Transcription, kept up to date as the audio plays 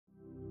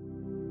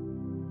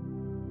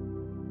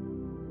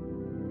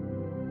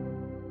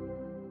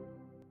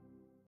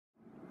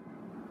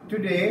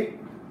Today,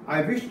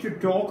 I wish to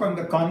talk on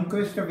the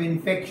conquest of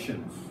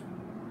infections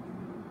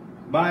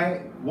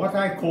by what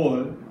I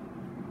call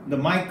the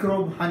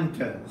microbe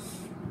hunters.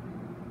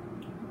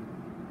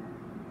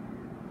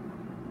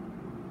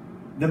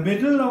 The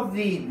middle of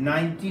the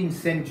 19th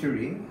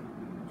century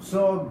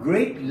saw a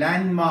great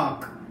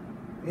landmark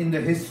in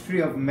the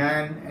history of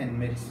man and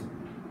medicine.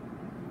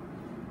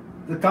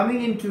 The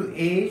coming into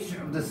age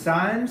of the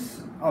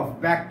science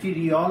of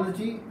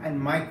bacteriology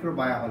and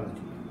microbiology.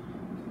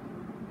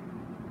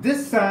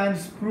 This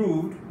science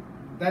proved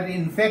that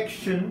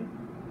infection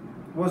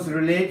was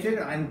related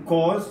and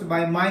caused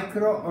by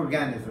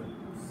microorganisms.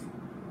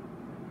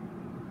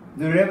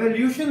 The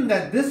revolution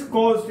that this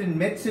caused in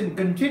medicine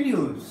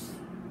continues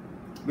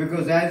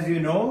because, as you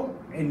know,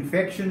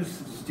 infections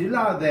still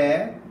are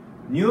there,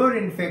 newer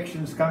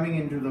infections coming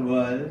into the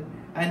world,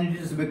 and it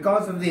is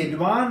because of the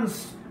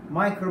advanced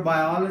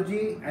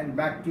microbiology and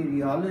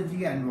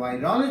bacteriology and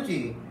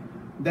virology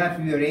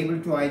that we are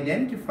able to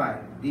identify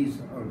these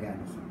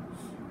organisms.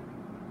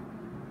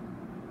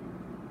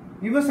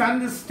 You must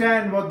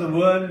understand what the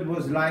world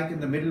was like in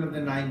the middle of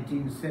the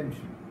 19th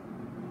century.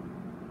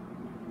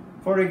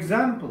 For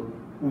example,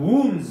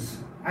 wounds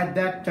at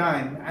that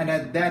time and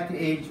at that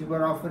age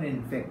were often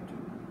infected.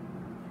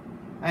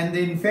 And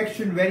the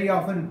infection very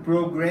often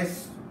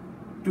progressed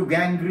to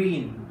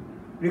gangrene,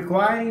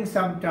 requiring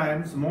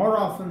sometimes, more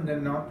often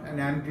than not, an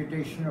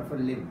amputation of a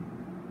limb.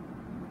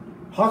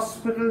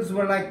 Hospitals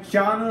were like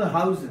charnel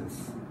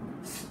houses,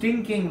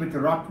 stinking with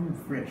rotten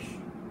flesh.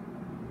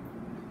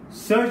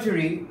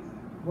 Surgery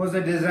was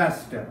a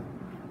disaster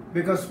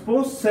because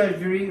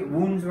post-surgery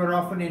wounds were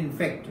often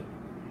infected,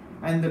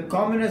 and the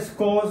commonest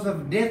cause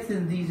of death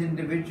in these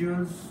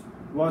individuals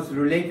was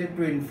related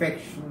to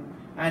infection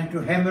and to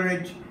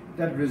hemorrhage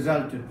that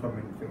resulted from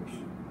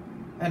infection.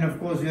 And of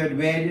course you had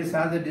various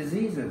other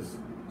diseases,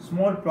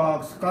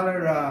 smallpox,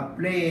 cholera,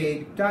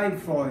 plague,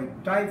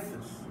 typhoid,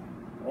 typhus,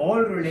 all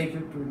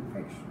related to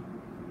infection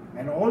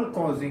and all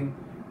causing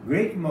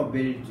great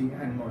morbidity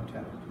and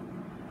mortality.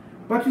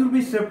 But you'll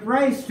be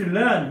surprised to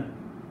learn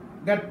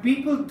that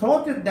people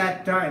thought at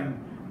that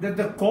time that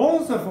the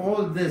cause of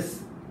all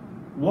this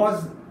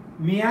was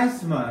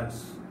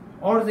miasmas,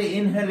 or the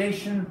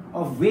inhalation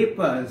of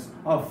vapors,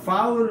 of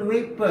foul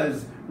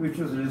vapors, which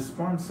was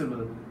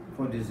responsible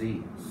for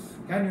disease.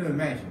 Can you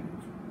imagine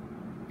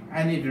it?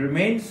 And it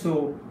remained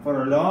so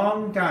for a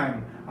long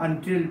time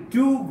until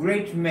two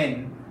great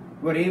men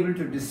were able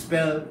to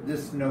dispel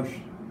this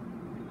notion.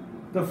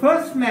 The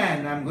first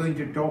man I'm going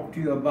to talk to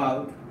you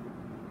about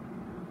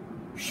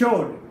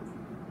showed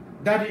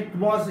that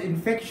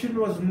infection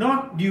was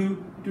not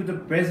due to the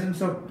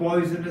presence of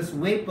poisonous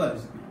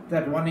vapors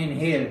that one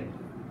inhaled.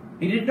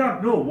 He did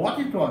not know what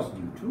it was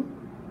due to,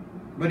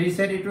 but he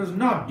said it was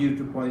not due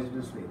to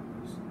poisonous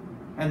vapors.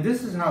 And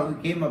this is how he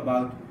came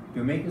about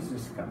to make his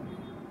discovery.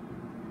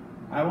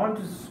 I want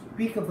to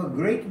speak of a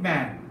great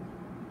man,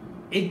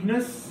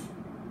 Ignaz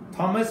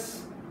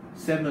Thomas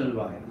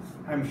Semmelweis.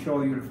 I'm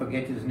sure you'll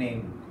forget his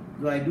name,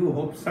 though I do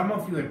hope some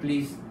of you at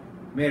least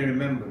may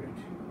remember it.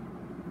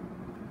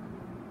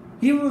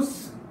 He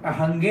was a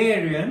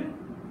Hungarian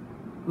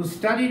who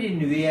studied in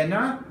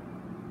Vienna,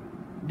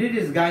 did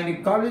his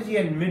gynecology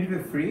and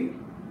midwifery,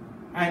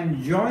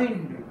 and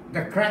joined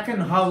the Kraken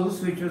House,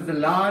 which was the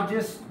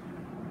largest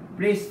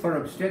place for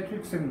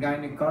obstetrics and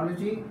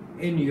gynecology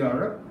in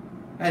Europe,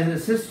 as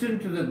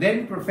assistant to the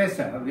then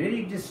professor, a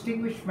very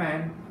distinguished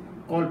man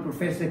called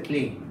Professor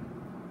Klein.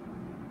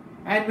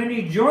 And when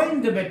he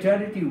joined the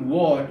maternity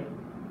ward,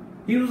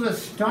 he was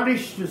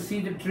astonished to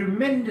see the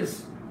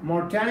tremendous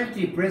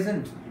mortality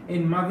present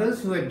in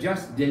mothers who had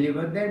just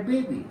delivered their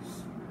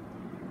babies.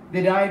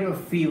 They died of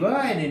fever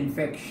and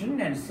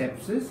infection and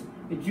sepsis.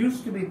 It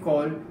used to be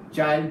called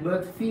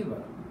childbirth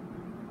fever.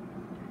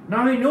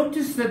 Now he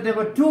noticed that there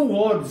were two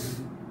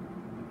wards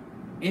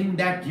in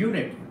that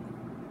unit.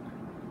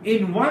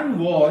 In one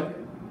ward,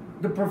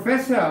 the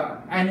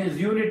professor and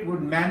his unit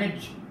would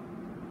manage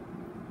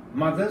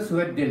mothers who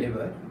had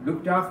delivered,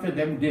 looked after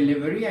them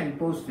delivery and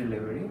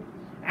post-delivery.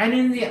 And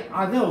in the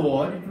other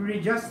ward, it would be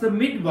just the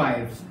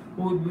midwives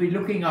who would be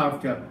looking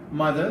after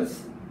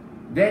mothers,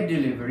 their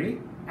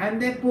delivery,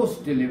 and their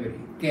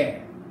post-delivery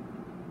care.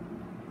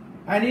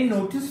 And he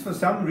noticed for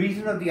some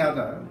reason or the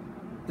other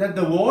that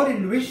the ward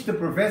in which the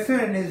professor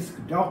and his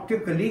doctor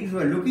colleagues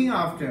were looking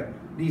after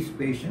these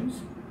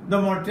patients,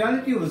 the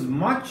mortality was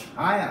much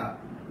higher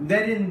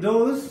than in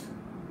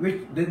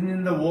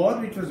the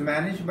ward which was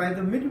managed by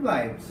the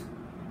midwives.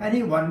 And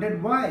he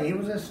wondered why. He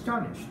was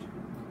astonished.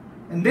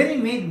 And then he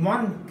made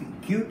one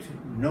cute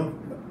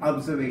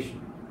observation.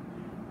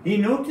 He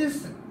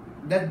noticed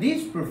that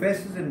these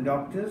professors and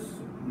doctors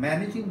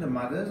managing the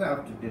mothers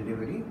after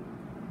delivery,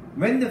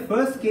 when they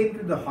first came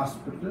to the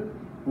hospital,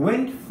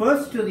 went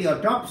first to the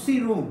autopsy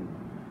room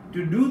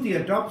to do the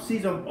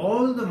autopsies of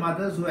all the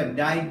mothers who had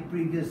died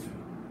previously,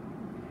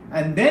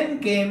 and then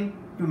came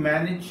to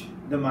manage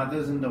the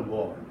mothers in the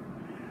ward,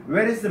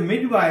 whereas the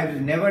midwives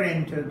never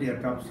entered the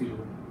autopsy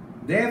room.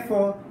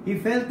 Therefore, he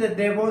felt that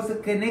there was a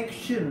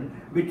connection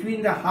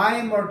between the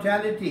high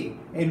mortality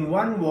in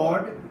one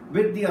ward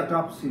with the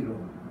autopsy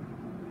room.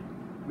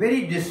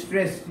 Very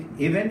distressed,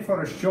 he went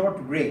for a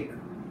short break.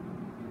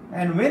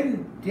 And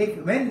when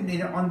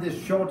on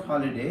this short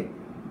holiday,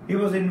 he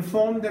was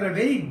informed that a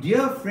very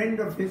dear friend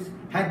of his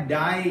had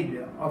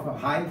died of a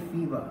high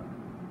fever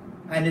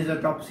and his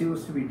autopsy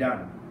was to be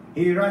done.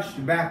 He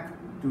rushed back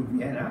to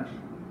Vienna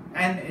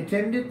and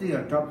attended the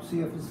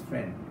autopsy of his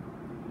friend.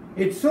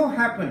 It so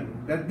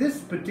happened that this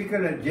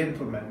particular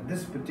gentleman,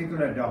 this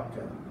particular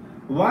doctor,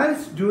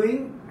 whilst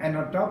doing an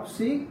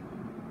autopsy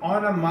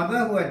on a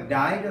mother who had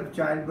died of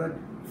childbirth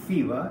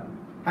fever,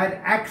 had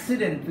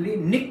accidentally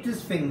nicked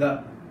his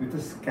finger with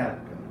a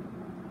scalpel.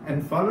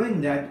 And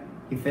following that,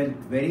 he felt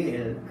very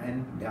ill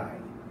and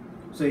died.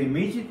 So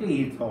immediately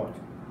he thought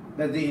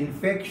that the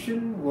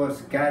infection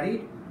was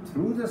carried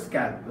through the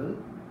scalpel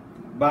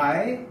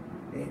by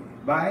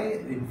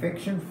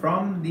infection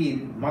from the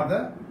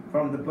mother,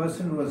 from the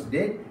person who was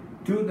dead,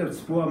 to the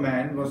poor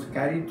man, was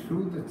carried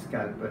through the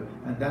scalpel,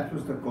 and that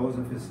was the cause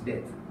of his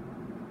death.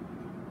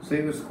 So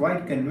he was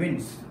quite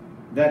convinced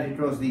that it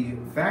was the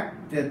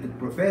fact that the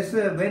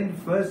professor went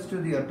first to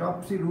the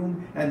autopsy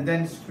room and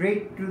then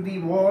straight to the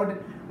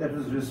ward that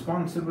was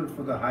responsible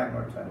for the high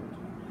mortality.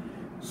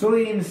 So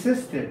he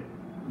insisted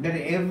that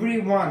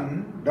every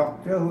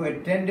doctor who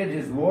attended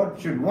his ward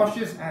should wash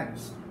his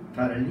hands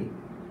thoroughly,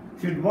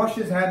 should wash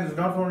his hands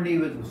not only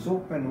with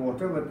soap and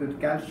water but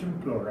with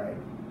calcium chloride,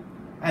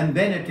 and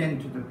then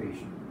attend to the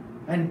patient.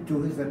 And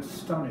to his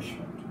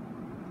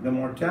astonishment, the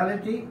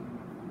mortality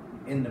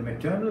in the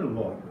maternal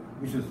ward,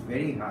 which was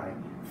very high,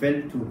 fell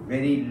to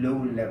very low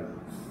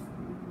levels.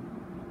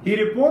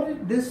 He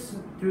reported this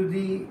to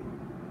the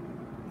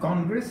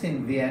Congress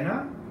in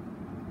Vienna,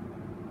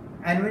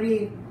 and when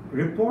he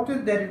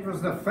reported that it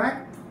was the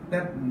fact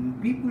that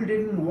people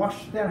didn't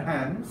wash their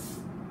hands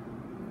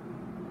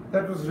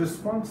that was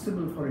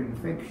responsible for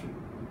infection,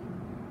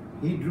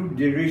 he drew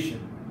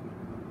derision.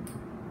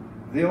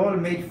 They all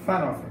made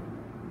fun of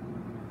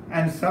him,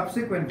 and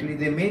subsequently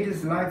they made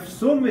his life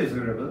so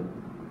miserable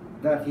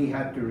that he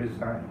had to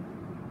resign.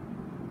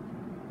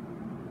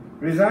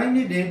 Resign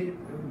he did,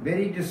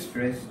 very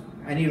distressed,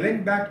 and he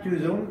went back to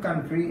his own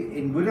country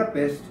in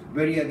Budapest,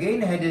 where he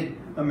again headed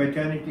a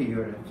maternity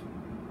unit.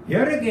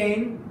 Here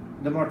again,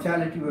 the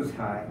mortality was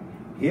high.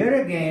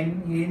 Here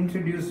again, he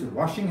introduced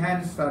washing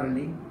hands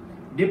thoroughly,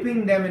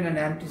 dipping them in an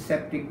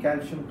antiseptic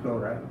calcium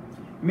chloride,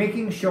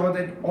 making sure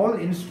that all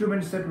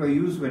instruments that were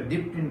used were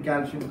dipped in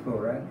calcium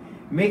chloride,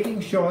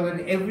 making sure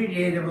that every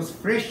day there was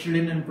fresh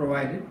linen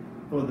provided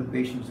for the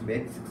patient's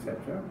beds,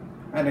 etc.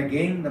 And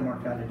again, the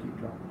mortality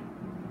dropped.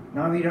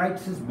 Now he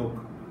writes his book.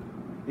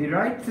 He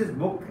writes his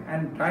book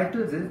and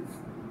titles it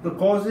The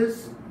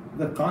Causes,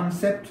 the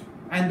Concept,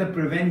 and the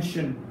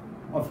Prevention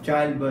of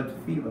Childbirth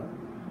Fever.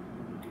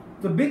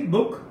 The big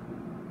book,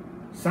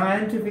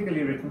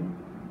 scientifically written,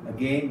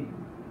 again,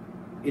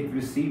 it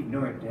received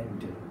no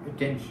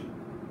attention.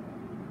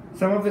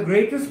 Some of the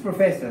greatest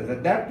professors,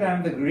 at that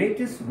time the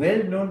greatest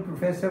well-known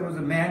professor was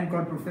a man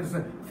called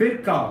Professor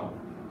Virchow.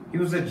 He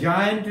was a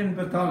giant in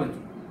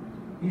pathology.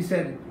 He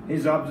said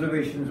his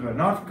observations were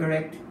not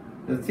correct,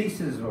 the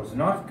thesis was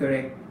not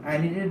correct,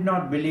 and he did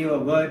not believe a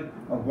word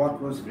of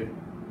what was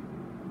written.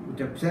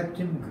 It upset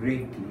him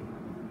greatly.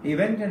 He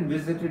went and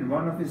visited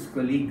one of his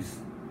colleagues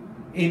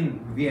in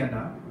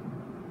Vienna,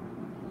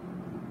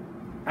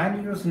 and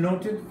it was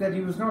noted that he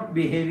was not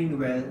behaving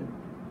well,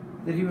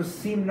 that he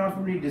seemed not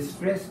only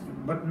distressed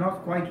but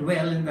not quite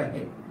well in the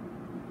head.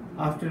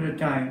 After a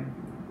time,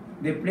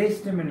 they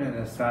placed him in an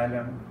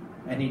asylum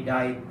and he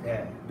died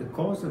there, the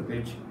cause of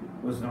which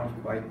was not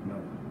quite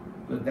known.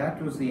 So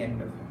that was the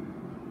end of him.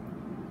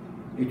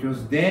 It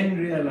was then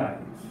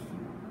realized,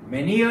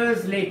 many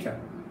years later,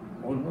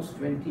 almost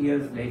 20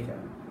 years later,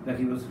 that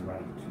he was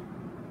right.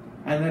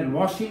 And that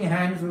washing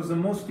hands was the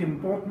most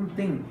important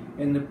thing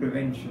in the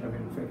prevention of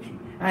infection.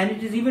 And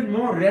it is even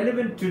more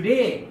relevant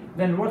today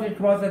than what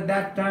it was at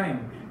that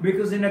time.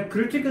 Because in a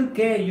critical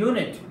care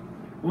unit,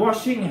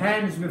 washing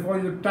hands before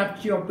you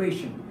touch your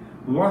patient,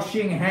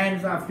 washing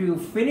hands after you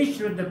finish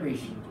with the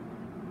patient,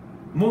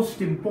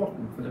 most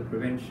important for the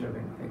prevention of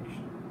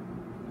infection.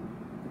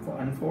 The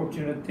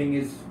unfortunate thing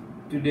is,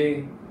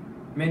 today,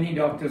 many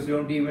doctors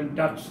don't even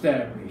touch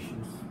their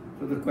patients.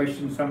 So the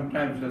question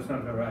sometimes does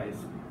not arise.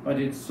 But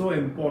it's so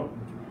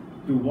important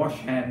to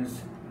wash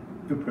hands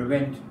to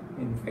prevent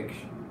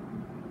infection.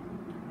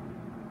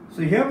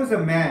 So here was a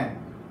man,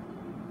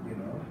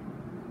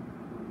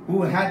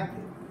 who had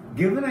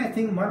given, I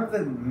think, one of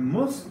the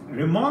most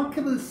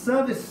remarkable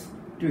service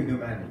to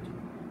humanity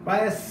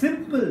by a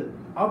simple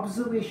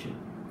observation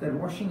that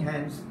washing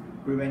hands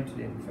prevented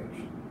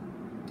infection.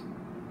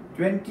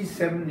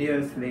 27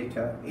 years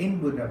later, in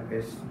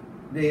Budapest,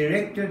 they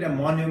erected a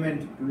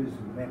monument to his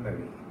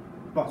memory,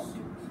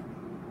 posthumously.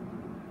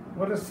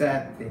 What a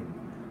sad thing.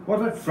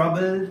 What a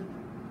troubled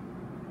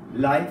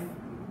life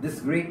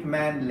this great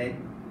man led,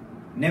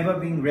 never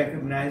being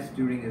recognized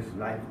during his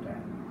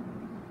lifetime.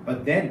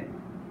 But then,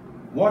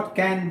 what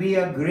can be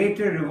a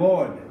greater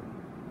reward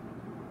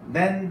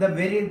than the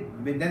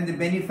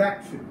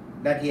benefaction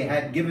that he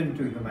had given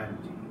to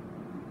humanity?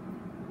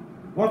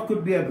 What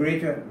could be a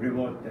greater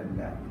reward than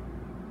that?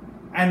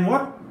 And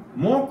what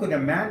more could a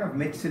man of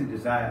medicine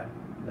desire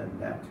than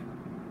that?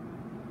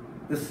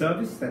 The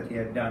service that he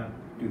had done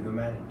to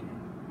humanity,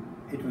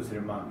 it was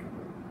remarkable.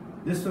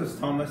 This was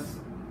Thomas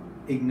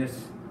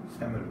Ignace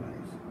Semmelweis.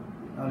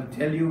 I'll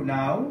tell you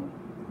now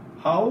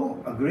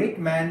how a great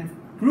man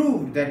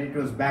proved that it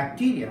was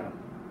bacteria,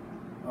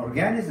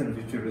 organisms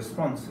which were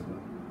responsible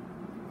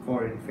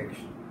for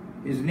infection.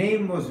 His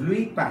name was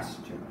Louis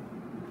Pasteur,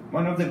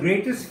 one of the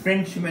greatest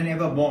Frenchmen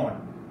ever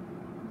born.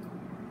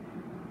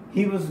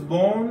 He was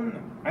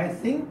born, I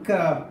think,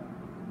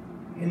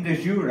 in the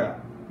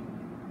Jura,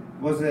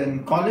 was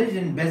in college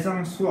in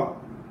Besançon,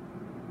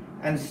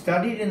 and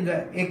studied in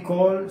the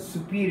École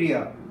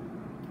Supérieure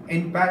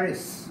in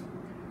Paris.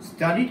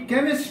 Studied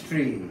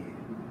chemistry,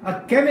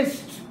 a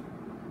chemist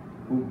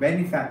who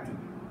benefacted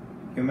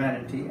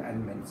humanity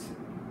and medicine.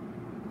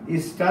 He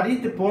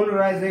studied the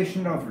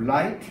polarization of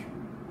light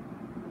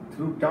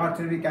through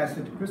tartaric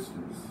acid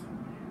crystals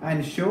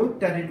and showed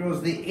that it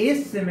was the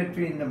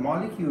asymmetry in the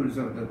molecules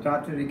of the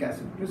tartaric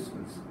acid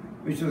crystals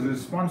which was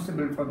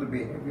responsible for the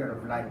behavior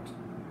of light,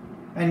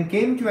 and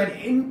came to an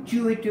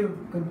intuitive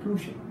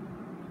conclusion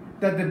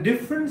that the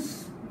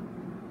difference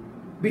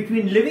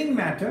between living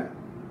matter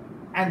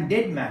and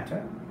dead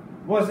matter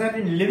was that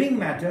in living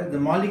matter the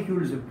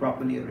molecules were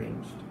properly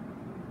arranged,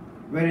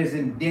 whereas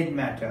in dead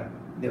matter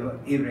they were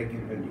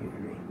irregularly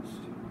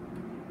arranged.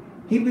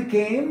 He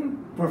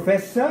became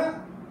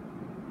professor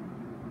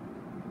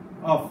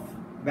of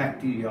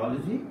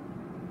bacteriology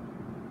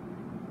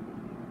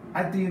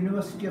at the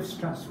University of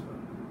Strasbourg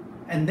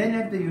and then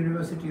at the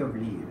University of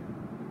Lille.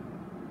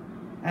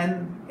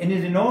 And in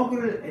his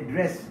inaugural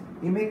address,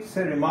 he makes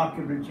a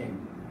remarkable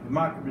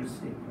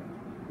statement,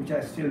 which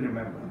I still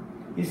remember.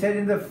 He said,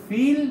 in the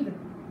field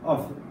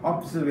of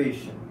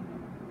observation,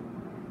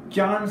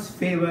 chance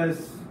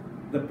favors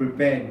the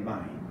prepared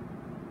mind.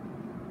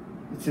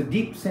 It's a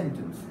deep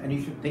sentence, and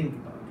you should think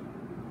about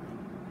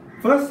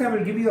it. First, I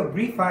will give you a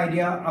brief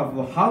idea of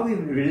how his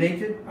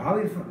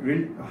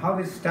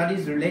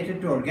studies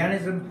related to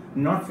organisms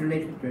not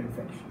related to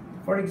infection.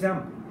 For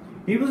example,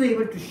 he was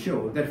able to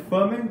show that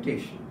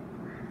fermentation,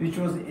 which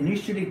was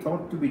initially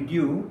thought to be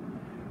due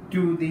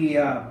to the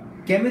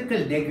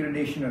chemical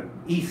degradation of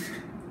yeast,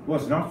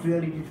 was not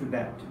really due to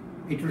that.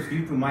 It was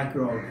due to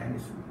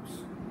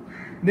microorganisms.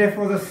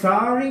 Therefore, the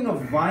souring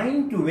of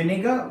wine to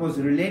vinegar was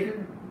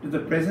related to the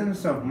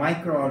presence of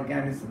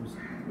microorganisms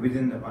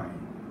within the wine.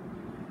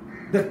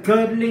 The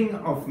curdling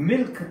of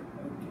milk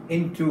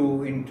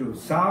into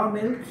sour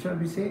milk, shall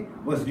we say,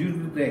 was due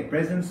to the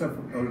presence of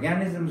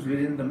organisms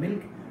within the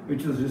milk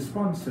which was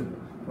responsible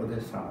for the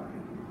souring.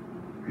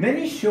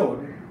 Many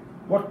showed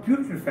what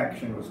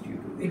putrefaction was due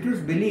to. It was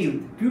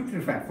believed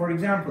putrefact. For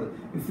example,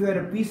 if you had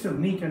a piece of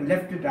meat and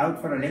left it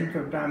out for a length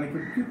of time, it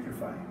would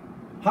putrefy.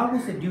 How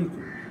was it due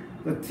to?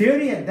 The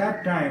theory at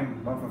that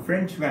time of a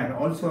Frenchman,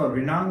 also a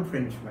renowned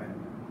Frenchman,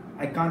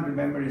 I can't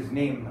remember his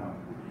name now,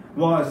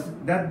 was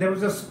that there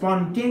was a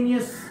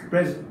spontaneous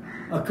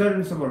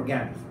occurrence of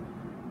organisms.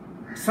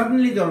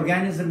 Suddenly the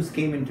organisms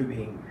came into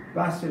being.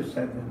 Pasteur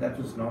said that that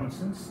was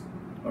nonsense.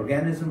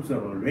 Organisms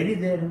were already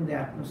there in the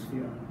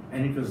atmosphere,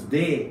 and it was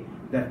they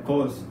that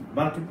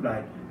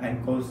multiplied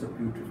and caused the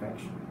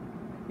putrefaction.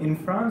 In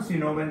France,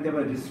 when there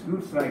were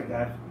disputes like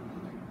that,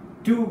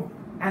 two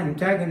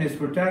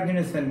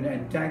protagonists and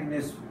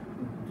antagonists,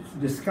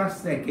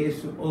 discussed their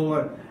case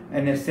over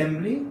an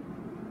assembly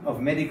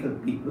of medical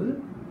people,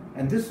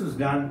 and this was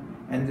done,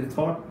 and they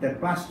thought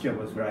that Pasteur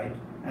was right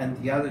and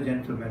the other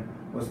gentleman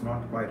was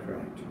not quite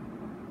right.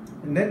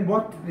 And then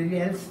what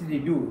else did he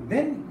do?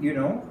 Then,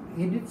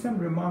 he did some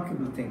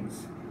remarkable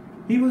things.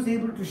 He was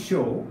able to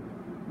show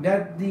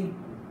that the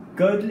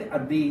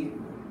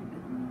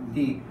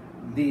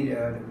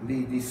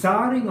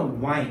souring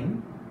of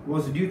wine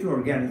was due to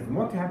organisms.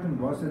 What happened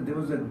was that there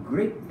was a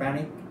great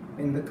panic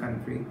in the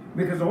country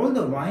because all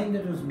the wine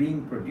that was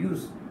being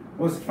produced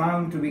was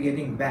found to be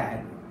getting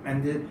bad,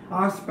 and they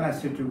asked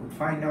Pasteur to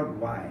find out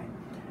why.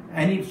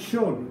 And it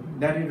showed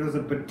that it was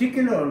a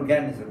particular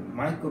organism,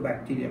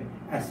 Mycobacterium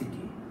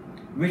aceti,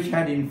 which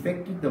had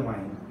infected the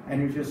wine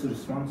and which was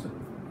responsible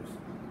for this.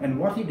 And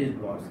what he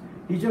did was,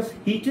 he just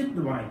heated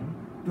the wine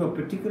to a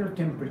particular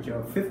temperature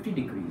of 50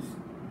 degrees,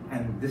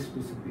 and this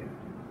disappeared.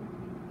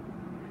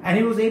 And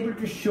he was able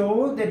to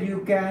show that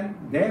you can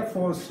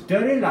therefore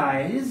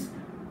sterilize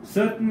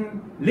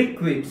certain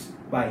liquids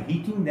by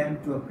heating them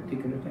to a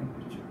particular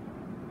temperature.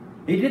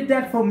 He did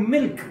that for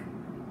milk,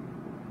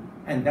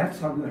 and that's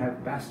how you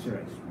have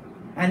pasteurized milk.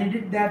 And he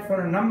did that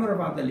for a number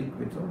of other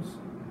liquids also.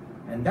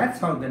 And that's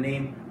how the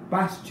name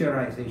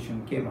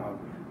pasteurization came out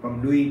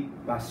from Louis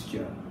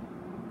Pasteur.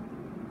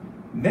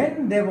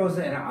 Then there was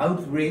an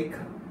outbreak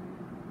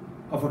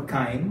of a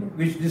kind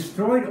which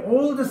destroyed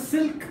all the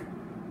silk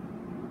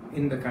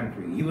in the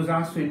country. He was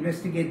asked to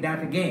investigate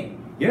that again.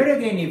 Here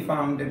again he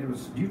found that it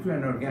was due to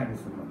an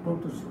organism, a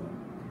protozoa,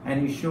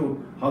 and he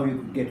showed how you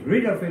could get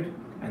rid of it,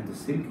 and the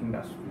silk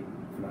industry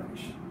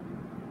flourished.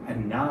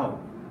 And now,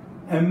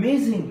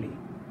 amazingly,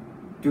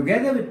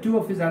 together with two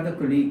of his other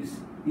colleagues,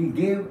 he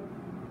gave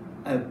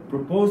a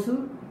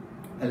proposal,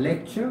 a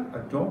lecture, a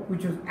talk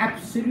which was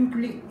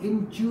absolutely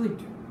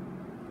intuitive.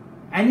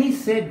 And he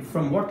said,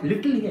 from what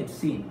little he had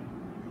seen,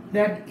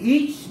 that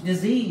each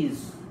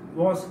disease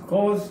was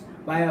caused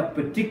by a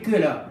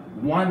particular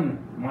one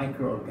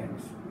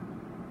microorganism.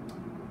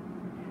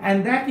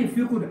 And that if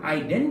you could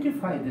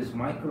identify this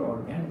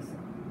microorganism,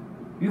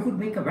 you could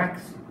make a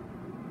vaccine.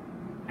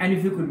 And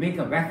if you could make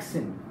a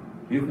vaccine,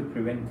 you could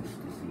prevent this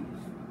disease.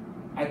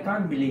 I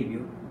can't believe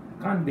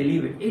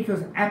it. It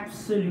was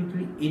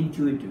absolutely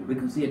intuitive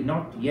because he had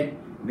not yet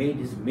made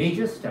his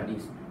major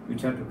studies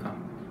which are to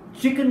come.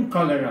 Chicken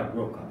cholera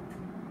broke out,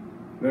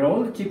 where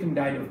all the chicken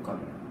died of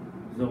cholera.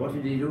 So what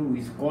did he do?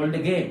 He's called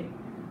again.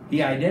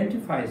 He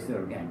identifies the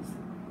organism.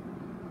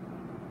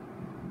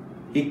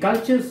 He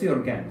cultures the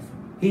organism.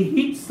 He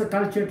heats the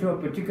culture to a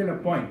particular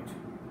point.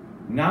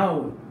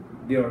 Now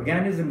the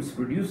organisms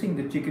producing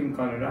the chicken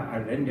cholera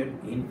are rendered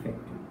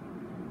ineffective.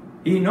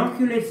 He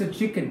inoculates the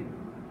chicken,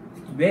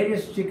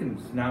 various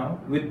chickens now,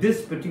 with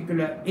this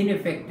particular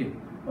ineffective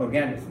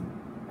organism,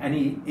 and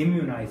he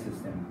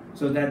immunizes them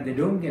so that they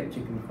don't get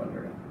chicken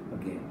cholera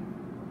again.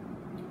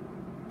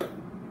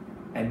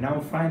 And now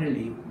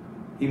finally,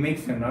 he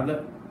makes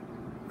another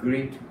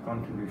great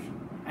contribution.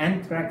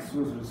 Anthrax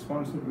was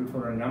responsible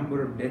for a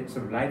number of deaths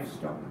of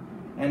livestock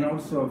and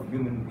also of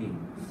human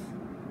beings.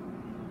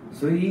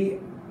 So he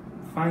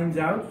finds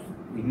out,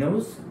 he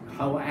knows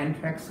how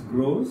anthrax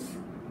grows.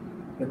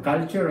 The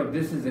culture of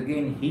this is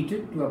again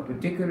heated to a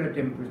particular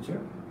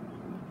temperature,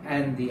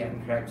 and the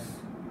anthrax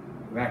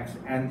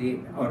and the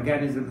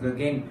organisms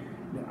again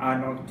are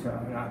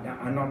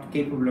not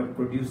capable of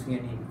producing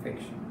any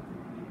infection.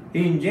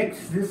 He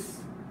injects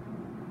this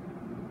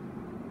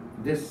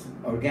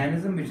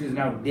organism, which is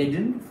now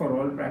deadened for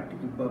all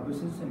practical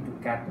purposes, into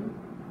cattle,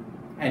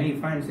 and he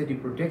finds that he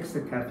protects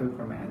the cattle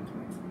from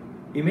anthrax.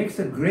 He makes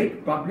a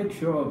great public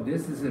show of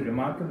this. This is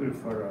remarkable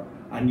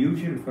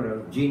unusual for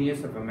a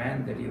genius of a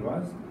man that he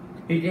was.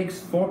 He takes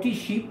 40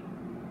 sheep.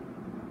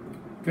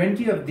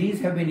 20 of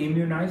these have been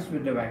immunized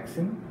with the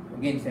vaccine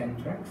against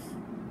anthrax,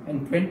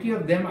 and 20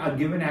 of them are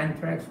given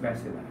anthrax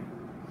bacilli.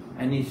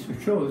 And he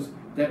shows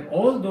that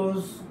all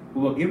those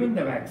who were given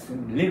the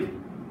vaccine live,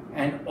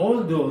 and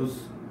all those,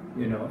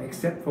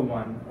 except for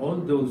one, all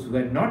those who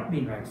had not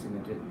been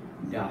vaccinated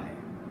die.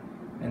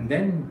 And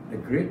then the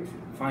great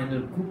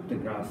final coup de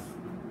grace,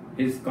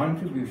 his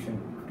contribution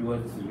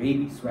towards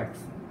rabies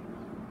vaccine.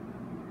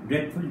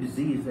 Dreadful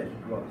disease that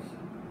it was,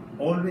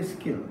 always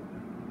killed.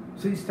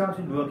 So he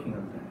started working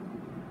on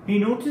that. He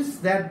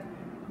noticed that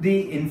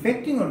the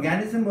infecting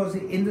organism was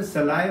in the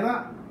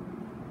saliva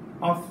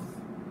of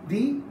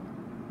the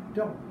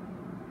dog,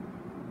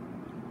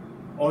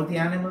 or the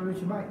animal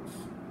which bites.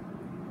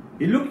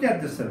 He looked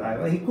at the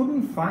saliva, he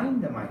couldn't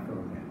find the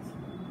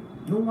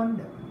microorganism. No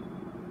wonder.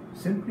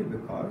 Simply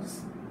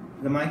because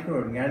the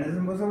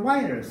microorganism was a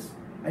virus,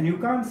 and you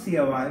can't see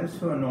a virus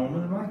through a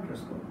normal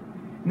microscope.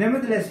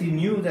 Nevertheless, he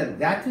knew that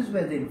that is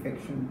where the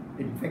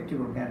infective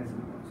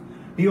organism was.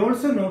 He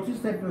also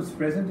noticed that it was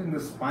present in the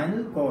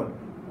spinal cord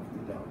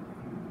of the dog.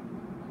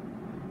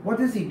 What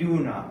does he do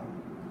now?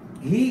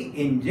 He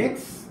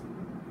injects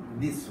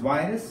this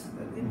virus,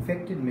 the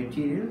infected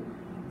material,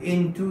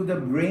 into the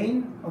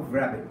brain of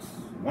rabbits,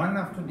 one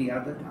after the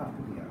other,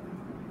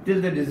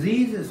 till the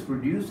disease is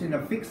produced in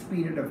a fixed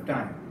period of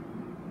time,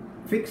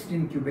 fixed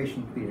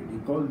incubation period. He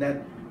called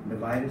that the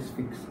virus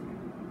fixing.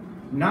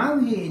 Now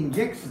he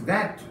injects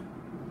that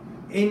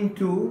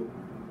into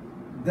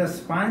the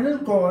spinal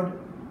cord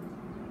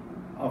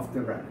of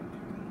the rabbit.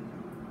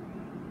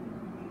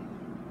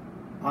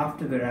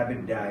 After the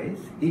rabbit dies,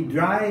 he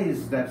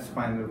dries that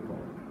spinal cord,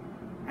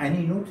 and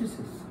he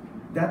notices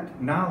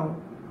that now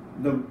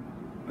the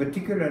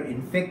particular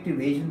infective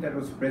agent that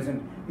was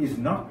present is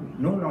no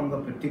longer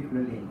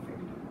particularly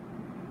infective.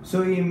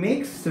 So he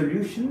makes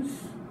solutions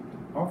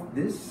of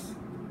this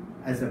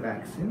as a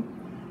vaccine,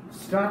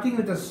 starting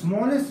with the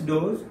smallest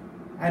dose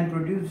and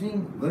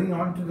going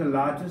on to the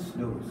largest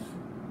dose.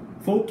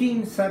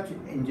 14 such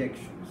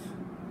injections.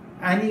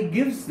 And he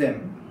gives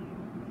them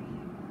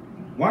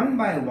one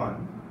by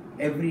one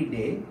every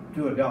day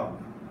to a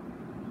dog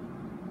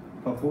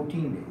for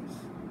 14 days.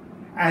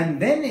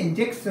 And then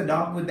injects the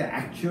dog with the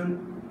actual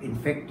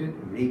infected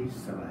rabies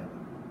saliva.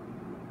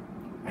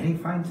 And he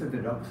finds that the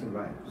dog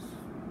survives.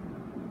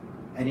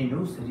 And he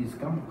knows that he's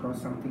come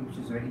across something which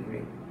is very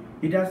great.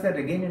 He does that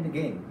again and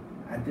again,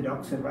 and the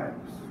dog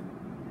survives.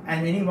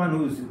 And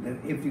anyone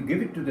if you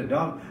give it to the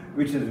dog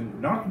which has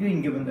not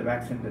been given the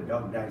vaccine, the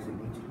dog dies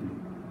immediately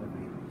of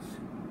rabies.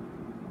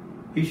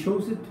 He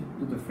shows it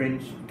to the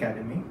French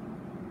Academy,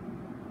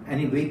 and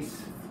he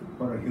waits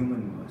for a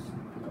human person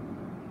to come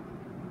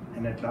along.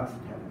 And at last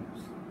it happens.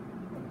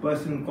 A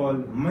person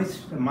called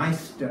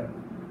Meister,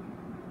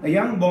 a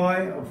young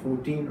boy of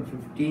 14 or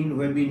 15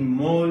 who had been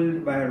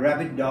mauled by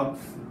rabid dogs,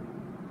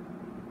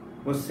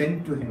 was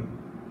sent to him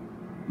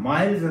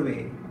miles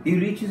away. He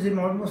reaches him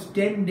almost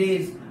 10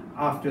 days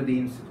after the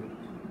incident.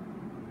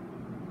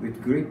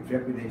 With great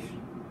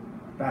trepidation,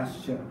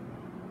 Pasteur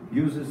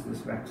uses this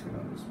vaccine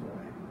on this boy.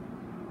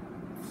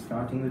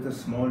 starting with a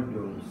small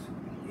dose,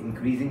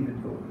 increasing the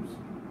dose,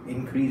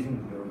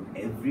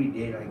 every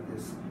day like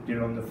this,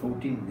 till on the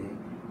 14th day,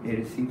 he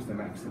receives the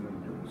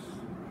maximum dose.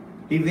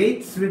 He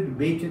waits with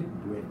bated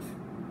breath.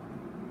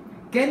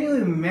 Can you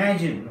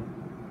imagine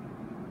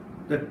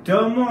the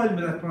turmoil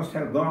that must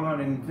have gone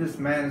on in this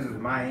man's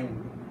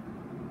mind,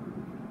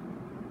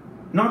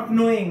 not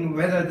knowing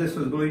whether this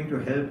was going to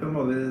help him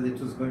or whether it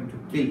was going to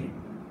kill him?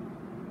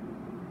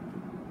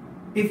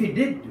 If he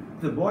did,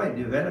 the boy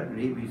developed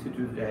rabies, it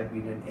would have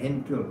been an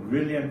end to a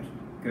brilliant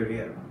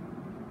career.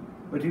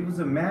 But he was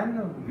a man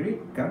of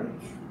great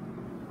courage,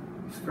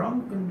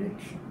 strong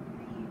conviction.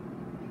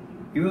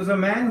 He was a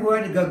man who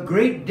had a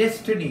great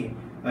destiny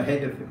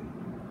ahead of him.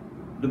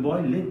 The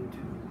boy lived.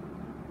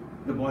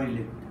 The boy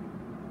lived.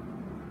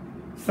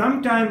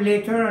 Sometime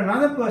later,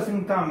 another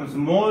person comes,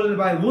 mauled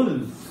by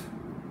wolves,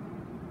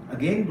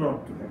 again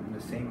brought to him in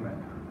the same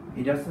manner.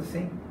 He does the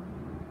same.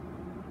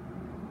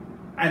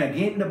 And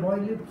again the boy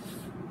lives.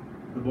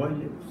 The boy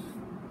lives.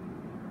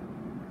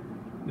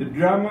 The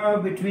drama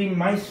between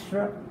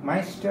Meister,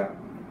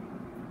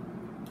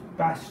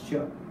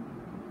 Pasteur,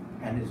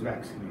 and his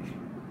vaccination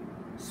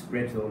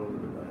spreads all over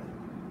the world.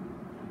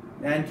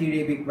 The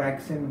anti-rabic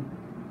vaccine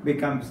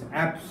becomes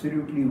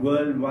absolutely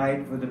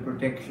worldwide for the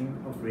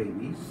protection of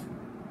rabies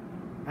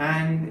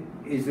and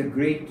is a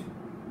great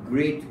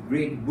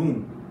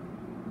boon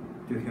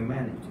to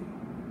humanity.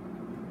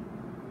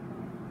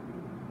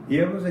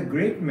 Here was a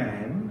great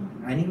man,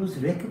 and he was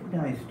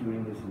recognized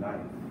during his life.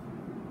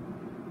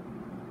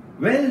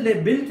 Well, they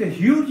built a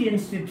huge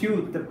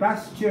institute, the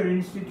Pasteur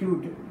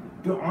Institute,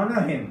 to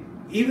honor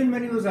him, even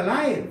when he was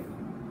alive.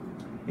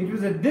 It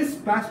was at this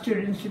Pasteur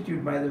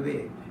Institute, by the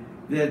way,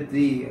 that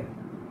the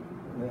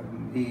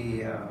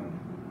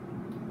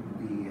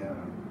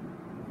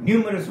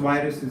numerous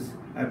viruses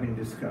have been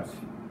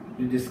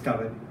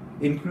discovered,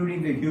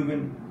 including the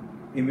human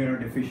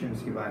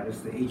immunodeficiency virus,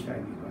 the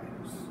HIV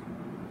virus.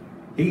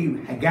 He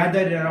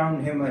gathered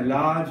around him a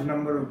large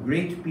number of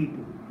great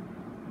people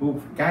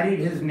who carried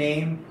his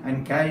name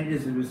and carried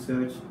his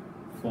research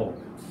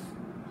forwards.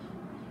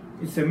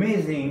 It's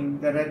amazing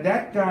that at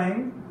that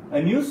time,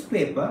 a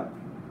newspaper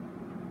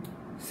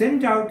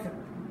sent out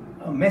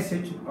a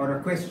message or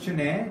a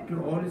questionnaire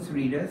to all its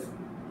readers.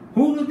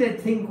 Who do they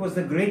think was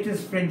the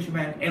greatest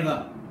Frenchman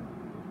ever?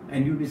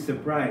 And you'd be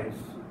surprised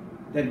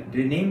that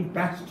they named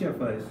Pasteur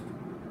first,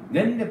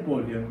 then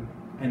Napoleon,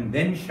 and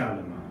then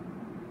Charlemagne.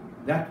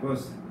 That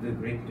was the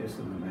greatness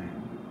of the man.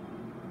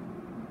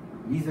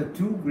 These are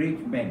two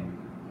great men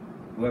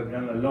who have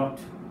done a lot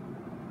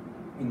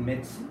in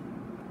medicine.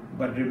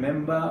 But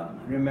remember,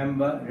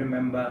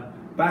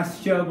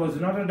 Pasteur was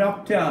not a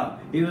doctor.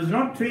 He was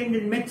not trained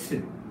in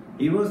medicine.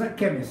 He was a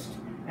chemist.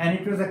 And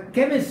it was a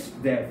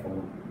chemist,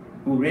 therefore,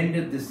 who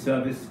rendered this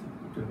service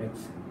to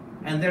medicine.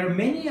 And there are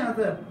many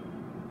other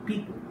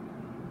people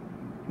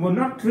who are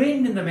not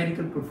trained in the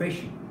medical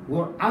profession, who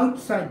are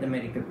outside the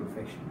medical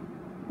profession,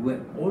 who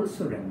have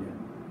also rendered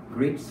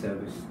great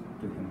service